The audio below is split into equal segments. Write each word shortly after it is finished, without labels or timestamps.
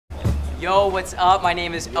Yo, what's up? My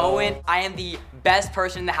name is Owen. I am the best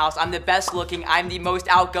person in the house. I'm the best looking, I'm the most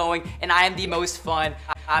outgoing, and I am the most fun.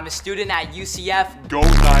 I'm a student at UCF. Go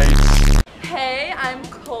Knights! Hey, I'm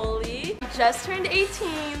Coley. Just turned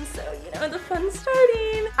 18, so you know the fun's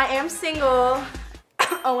starting. I am single.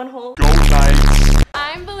 Owen Holt. Go Knights!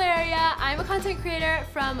 I'm Valeria. I'm a content creator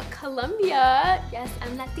from Colombia. Yes,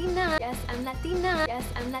 I'm Latina. Yes, I'm Latina. Yes,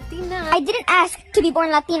 I'm Latina. I didn't ask to be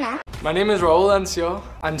born Latina. My name is Raul Ancio.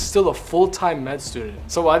 I'm still a full-time med student.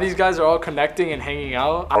 So while these guys are all connecting and hanging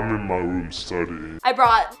out, I'm in my room studying. I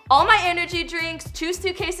brought all my energy drinks, 2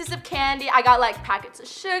 suitcases of candy. I got like packets of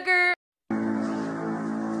sugar.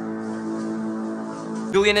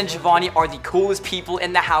 Julian and Giovanni are the coolest people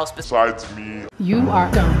in the house Besides me. You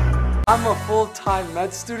are dumb. I'm a full-time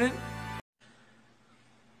med student.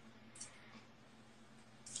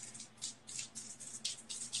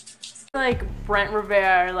 Like Brent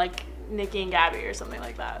Rivera, like Nikki and Gabby or something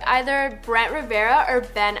like that. Either Brent Rivera or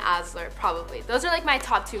Ben Asler, probably. Those are like my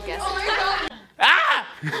top 2 guesses. Ah!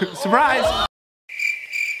 Surprise!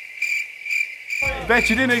 Bet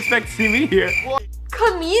you didn't expect to see me here.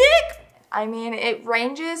 Comedic? I mean, it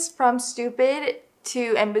ranges from stupid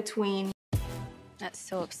to in between. That's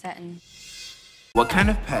so upsetting. What kind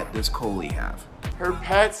of pet does Coley have? Her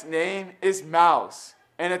pet's name is Mouse,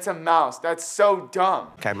 and it's a mouse. That's so dumb.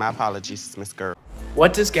 Okay, my apologies, Miss Girl.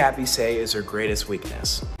 What does Gabby say is her greatest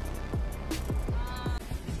weakness?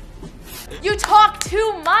 You talk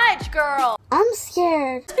too much, girl. I'm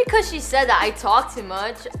scared. Just because she said that I talk too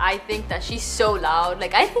much, I think that she's so loud.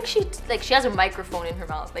 Like I think she has a microphone in her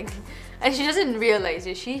mouth. Like, and she doesn't realize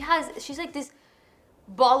it. She's like this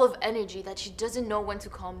ball of energy that she doesn't know when to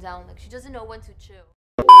calm down. Like she doesn't know when to chill.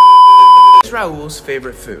 What's Raul's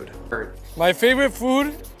favorite food? My favorite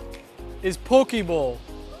food is Pokeball.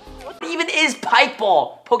 What even is Pike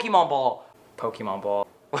Ball? Pokemon Ball. Pokemon Ball.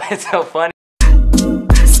 What's so funny?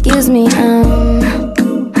 Excuse me,